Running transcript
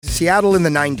Seattle in the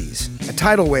 90s. A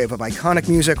tidal wave of iconic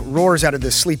music roars out of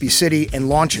this sleepy city and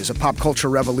launches a pop culture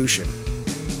revolution.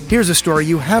 Here's a story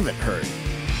you haven't heard.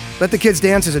 Let the Kids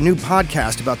Dance is a new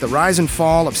podcast about the rise and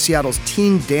fall of Seattle's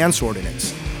teen dance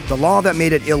ordinance, the law that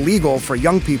made it illegal for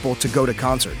young people to go to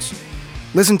concerts.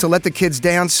 Listen to Let the Kids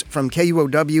Dance from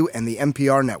KUOW and the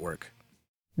NPR network.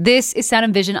 This is Sound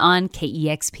and Vision on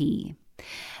KEXP.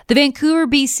 The Vancouver,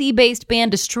 BC-based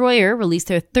band Destroyer released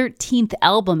their 13th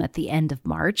album at the end of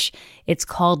March. It's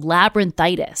called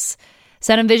Labyrinthitis.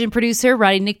 Sound and Vision producer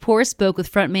Roddy Nickpour spoke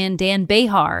with frontman Dan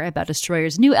Behar about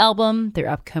Destroyer's new album, their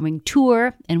upcoming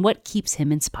tour, and what keeps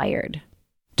him inspired.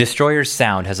 Destroyer's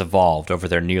sound has evolved over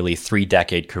their nearly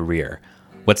 3-decade career.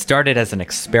 What started as an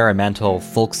experimental,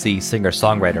 folksy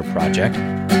singer-songwriter project,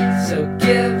 so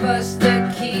give us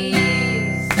the keys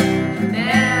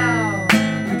now.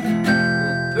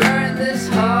 We'll burn this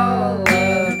hall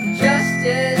of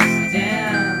justice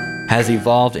down. has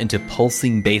evolved into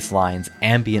pulsing bass lines,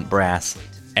 ambient brass,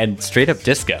 and straight-up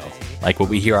disco, like what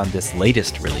we hear on this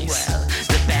latest release. Well,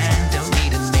 the band don't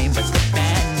need a name, but the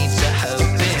band needs a hope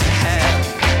in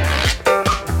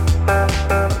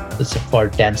hell. It's a far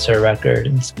denser record,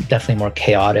 and it's definitely more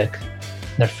chaotic.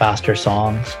 They're faster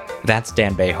songs. That's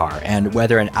Dan Behar, and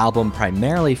whether an album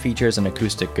primarily features an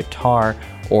acoustic guitar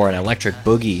or an electric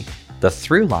boogie, the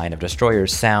through line of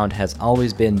Destroyer's sound has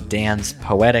always been Dan's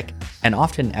poetic and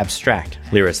often abstract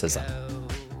lyricism.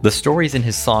 The stories in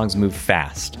his songs move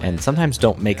fast and sometimes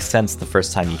don't make sense the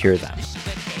first time you hear them,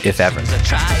 if ever. I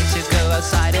try to go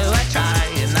outside, I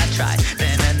try,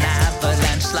 then an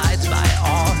avalanche slides by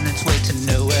on its way to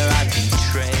nowhere I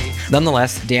betray.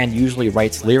 Nonetheless, Dan usually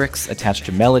writes lyrics attached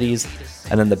to melodies,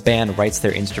 and then the band writes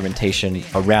their instrumentation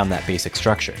around that basic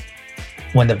structure.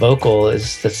 When the vocal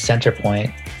is the center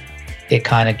point, it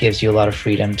kind of gives you a lot of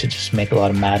freedom to just make a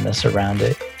lot of madness around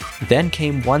it. Then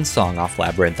came one song off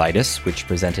Labyrinthitis, which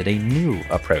presented a new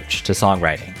approach to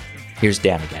songwriting. Here's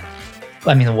Dan again.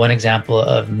 I mean, one example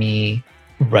of me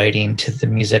writing to the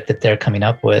music that they're coming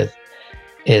up with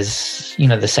is,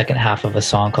 the second half of a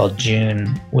song called June,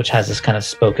 which has this kind of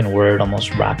spoken word,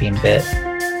 almost rapping bit.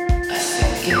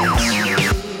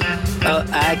 Oh,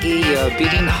 Aggie, your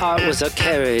beating heart was a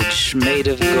carriage made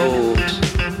of gold.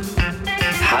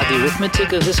 How the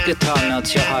arithmetic of this guitar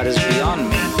melts your heart is beyond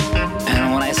me.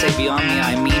 And when I say beyond me,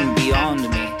 I mean beyond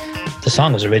me. The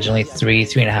song was originally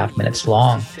 3.5 minutes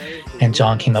long, and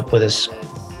John came up with this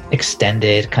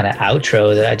extended kind of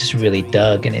outro that I just really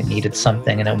dug, and it needed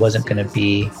something, and it wasn't going to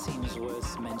be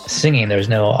singing. There was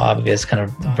no obvious kind of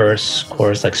verse,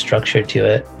 chorus like structure to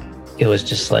it. It was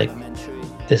just like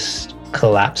this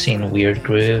collapsing weird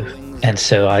groove. And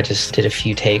so I just did a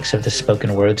few takes of the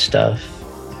spoken word stuff,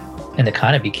 and it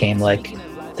kind of became like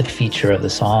the feature of the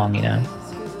song,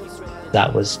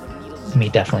 That was me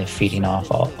definitely feeding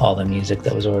off all the music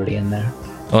that was already in there.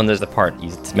 Oh, and there's the part, you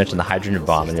mentioned the hydrogen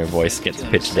bomb, and your voice gets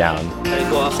pitched down. Let it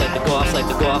go off, let it go off, let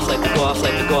it go off, let it go off,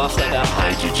 let it go off like a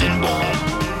hydrogen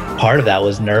bomb. Part of that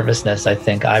was nervousness. I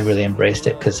think I really embraced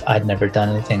it because I'd never done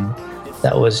anything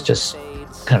that was just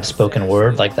kind of spoken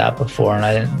word like that before, and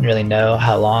I didn't really know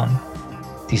how long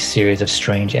these series of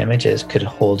strange images could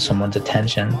hold someone's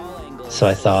attention. So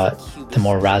I thought the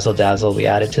more razzle-dazzle we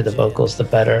added to the vocals, the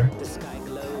better.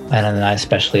 And then I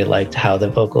especially liked how the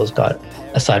vocals got,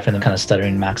 aside from the kind of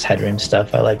stuttering Max Headroom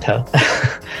stuff, I liked how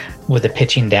with the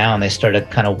pitching down, they started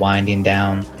kind of winding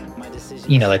down,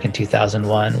 like in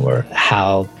 2001, where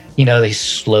Hal, they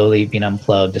slowly being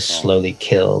unplugged, just slowly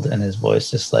killed, and his voice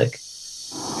just like...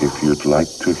 If you'd like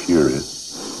to hear it,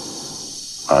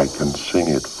 I can sing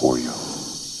it for you.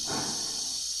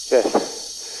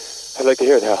 Yes, I'd like to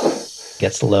hear it, Hal.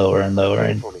 Gets lower and lower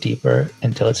and deeper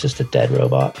until it's just a dead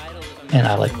robot. And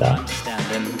I like that.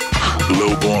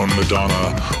 Lowborn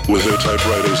Madonna, with her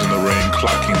typewriters in the rain,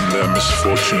 clocking their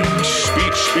misfortunes.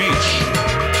 Speech, speech.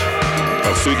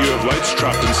 A figure of light's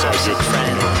trapped inside your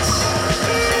friends.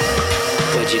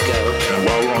 Where'd you go? And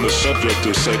while we're on the subject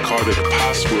of psychotic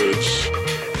passwords...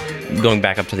 Going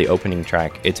back up to the opening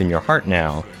track, It's in Your Heart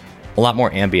Now, a lot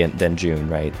more ambient than June,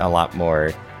 right? A lot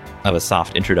more of a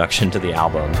soft introduction to the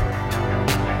album.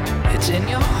 It's in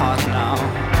your heart now.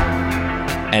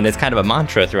 And it's kind of a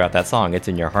mantra throughout that song, It's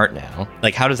in Your Heart Now.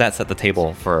 Like, how does that set the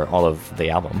table for all of the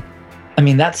album? I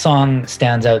mean, that song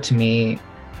stands out to me,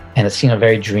 and it's,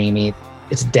 very dreamy.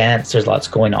 It's dense, there's lots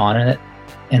going on in it,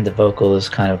 and the vocal is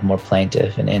kind of more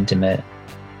plaintive and intimate.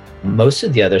 Most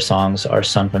of the other songs are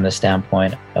sung from the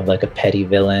standpoint of like a petty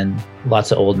villain,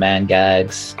 lots of old man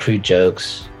gags, crude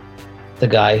jokes. The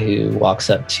guy who walks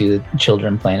up to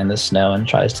children playing in the snow and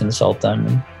tries to insult them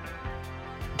and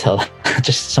tell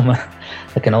just someone,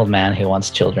 like an old man who wants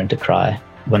children to cry.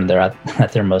 when they're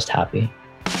at their most happy.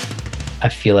 I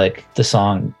feel like the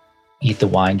song Eat the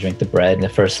Wine, Drink the Bread, and the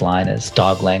first line is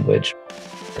dog language.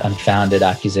 Unfounded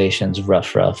accusations,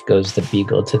 rough goes the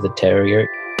beagle to the terrier.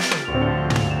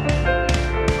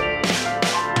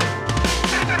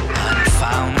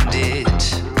 Unfounded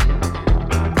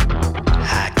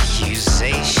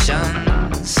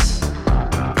accusations,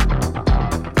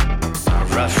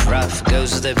 rough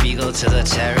goes the beagle to the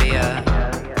terrier.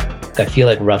 I feel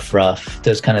like rough,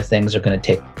 those kind of things are going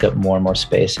to take up more and more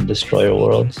space in Destroyer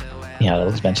world. It'll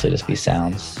eventually just be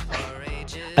sounds.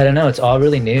 I don't know, it's all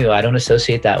really new. I don't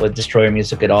associate that with Destroyer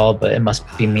music at all, but it must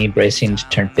be me bracing to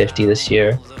turn 50 this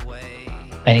year.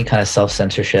 Any kind of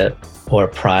self-censorship or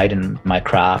pride in my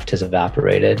craft has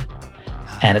evaporated,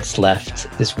 and it's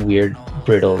left this weird,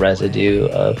 brittle residue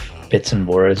of bits and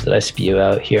words that I spew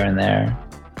out here and there.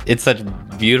 It's such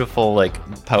beautiful, like,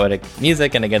 poetic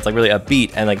music, and again, it's like really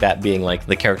upbeat, and like that being like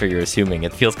the character you're assuming.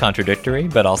 It feels contradictory,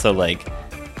 but also like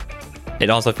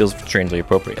it also feels strangely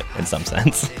appropriate in some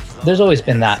sense. There's always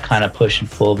been that kind of push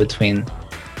and pull between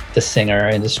the singer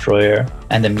and Destroyer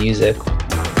and the music.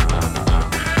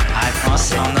 I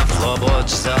pass on the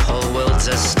floorboards, the whole world's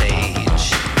a stage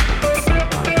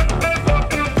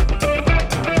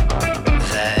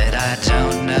that I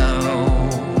don't know.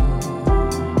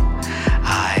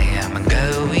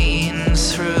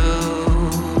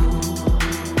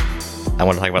 I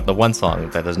want to talk about the one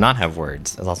song that does not have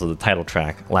words. It's also the title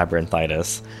track,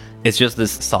 Labyrinthitis. It's just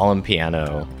this solemn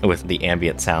piano with the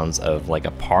ambient sounds of like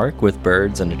a park with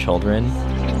birds and children.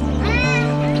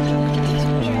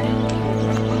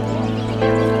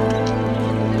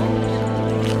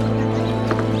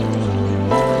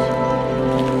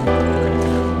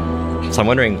 So I'm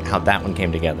wondering how that one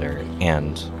came together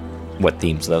and what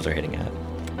themes those are hitting at.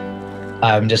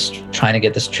 I'm just trying to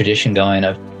get this tradition going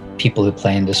of people who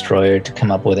play in Destroyer to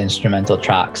come up with instrumental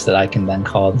tracks that I can then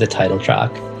call the title track.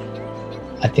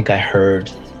 I think I heard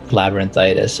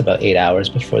Labyrinthitis about 8 hours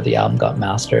before the album got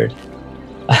mastered.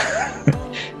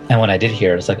 And when I did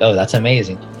hear it, it's like, oh, that's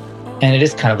amazing. And it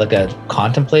is kind of like a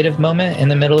contemplative moment in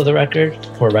the middle of the record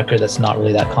for a record that's not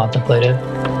really that contemplative.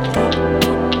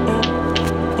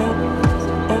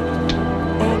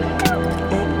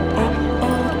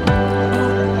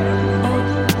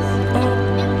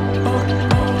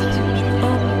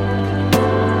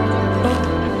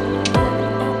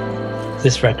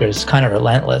 This record is kind of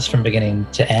relentless from beginning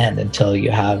to end until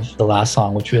you have the last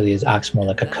song, which really acts more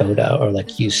like a coda or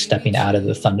like you stepping out of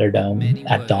the Thunderdome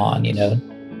at dawn,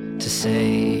 To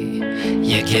say,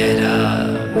 you get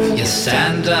up, you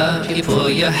stand up, you pull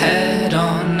your head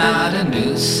on out of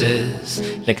nooses.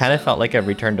 It kind of felt like a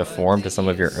return to form to some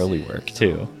of your early work,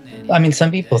 too. I mean,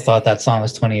 some people thought that song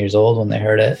was 20 years old when they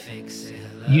heard it.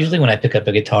 Usually when I pick up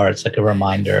a guitar, it's like a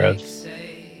reminder of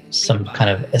some kind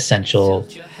of essential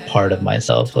part of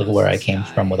myself, like where I came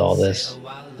from with all this,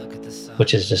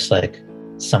 which is just like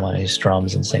someone who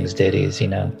strums and sings ditties,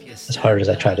 as hard as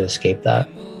I try to escape that.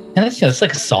 And it's, it's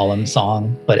like a solemn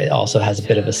song, but it also has a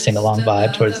bit of a sing-along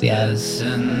vibe towards the end.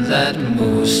 That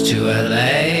moves to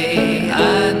LA,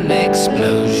 an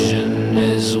explosion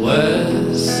is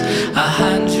worth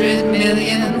 100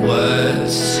 million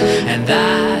words, and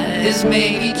that is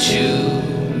maybe too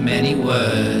many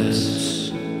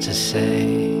words to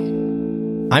say.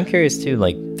 I'm curious too,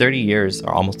 like 30 years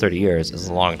or almost 30 years is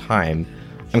a long time.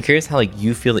 I'm curious how like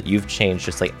you feel that you've changed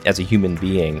just like as a human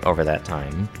being over that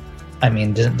time. I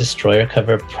mean, doesn't Destroyer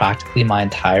cover practically my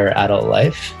entire adult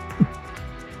life?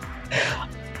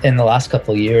 In the last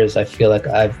couple of years, I feel like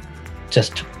I've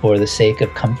just, for the sake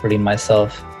of comforting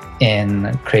myself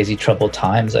in crazy troubled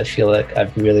times, I feel like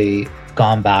I've really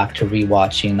gone back to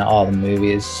rewatching all the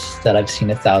movies that I've seen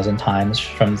 1,000 times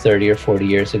from 30 or 40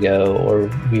 years ago, or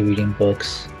rereading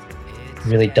books,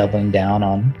 really doubling down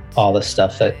on all the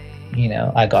stuff that,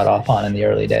 I got off on in the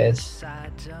early days.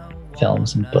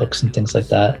 Films and books and things like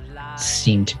that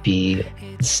seem to be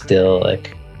still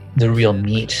like the real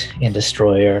meat in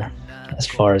Destroyer as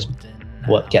far as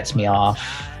what gets me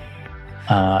off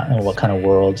and what kind of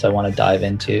worlds I want to dive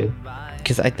into.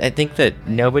 Because I think that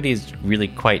nobody's really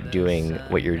quite doing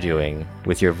what you're doing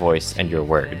with your voice and your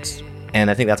words. And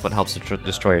I think that's what helps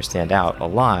Destroyer stand out a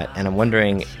lot. And I'm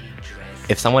wondering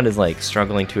if someone is like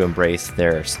struggling to embrace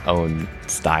their own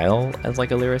style as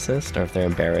like a lyricist, or if they're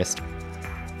embarrassed,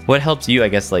 what helps you, I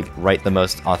guess, like write the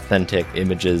most authentic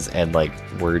images and like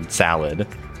word salad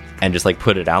and just like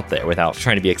put it out there without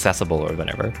trying to be accessible or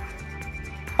whatever?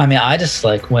 I mean, I just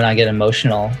like when I get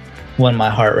emotional, when my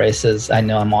heart races, I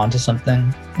know I'm onto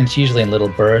something. And it's usually in little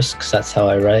bursts because that's how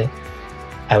I write.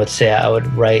 I would say I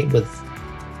would write with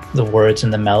the words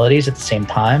and the melodies at the same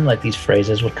time. Like these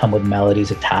phrases would come with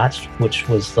melodies attached, which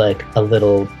was like a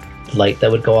little light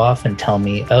that would go off and tell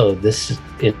me, oh, this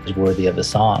is worthy of a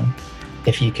song.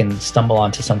 If you can stumble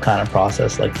onto some kind of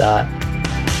process like that.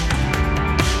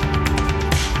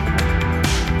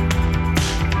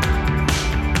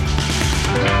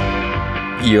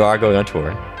 You are going on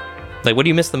tour. Like, what do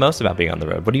you miss the most about being on the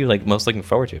road? What are you like most looking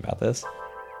forward to about this?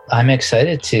 I'm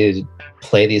excited to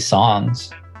play these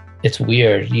songs. It's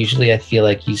weird. Usually I feel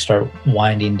like you start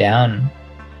winding down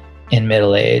in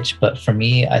middle age, but for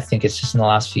me, I think it's just in the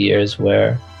last few years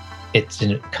where it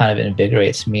kind of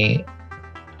invigorates me.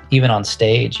 Even on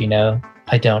stage, you know,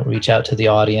 I don't reach out to the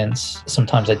audience.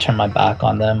 Sometimes I turn my back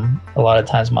on them. A lot of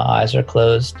times my eyes are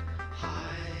closed.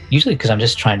 Usually because I'm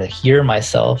just trying to hear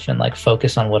myself and like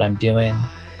focus on what I'm doing.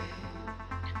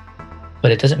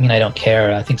 But it doesn't mean I don't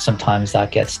care. I think sometimes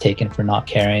that gets taken for not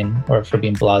caring or for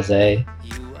being blasé.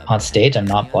 On stage, I'm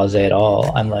not blasé at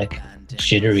all. I'm like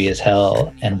jittery as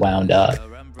hell and wound up.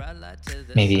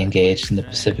 Maybe engaged in the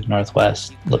Pacific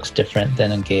Northwest looks different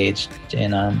than engaged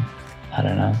in, I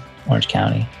don't know, Orange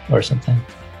County or something.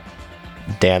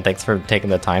 Dan, thanks for taking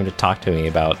the time to talk to me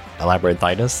about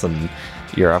Labyrinthitis and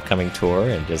your upcoming tour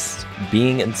and just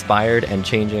being inspired and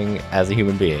changing as a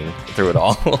human being through it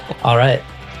all. All right.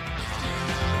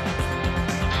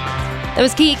 That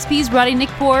was KEXP's Roddy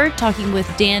Nickpour talking with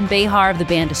Dan Behar of the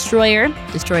band Destroyer.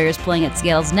 Destroyer is playing at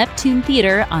Scales Neptune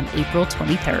Theater on April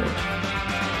 23rd.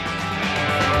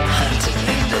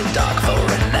 Hunting in the dark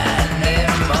for an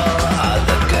animal.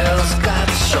 Other girls got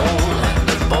soul and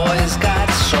the boys got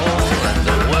soul and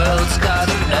the world's got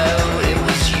to know it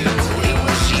was you, it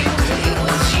was you, it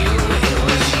was you, it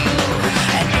was you.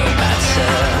 And no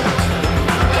matter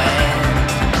when,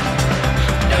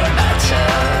 no matter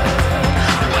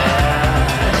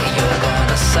where, you're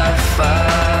gonna suffer.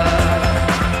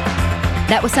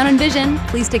 That was Sound and Vision.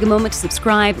 Please take a moment to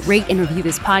subscribe, rate, and review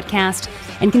this podcast,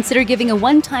 and consider giving a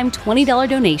one-time $20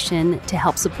 donation to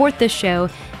help support this show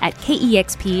at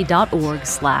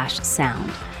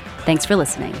kexp.org/sound. Thanks for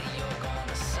listening.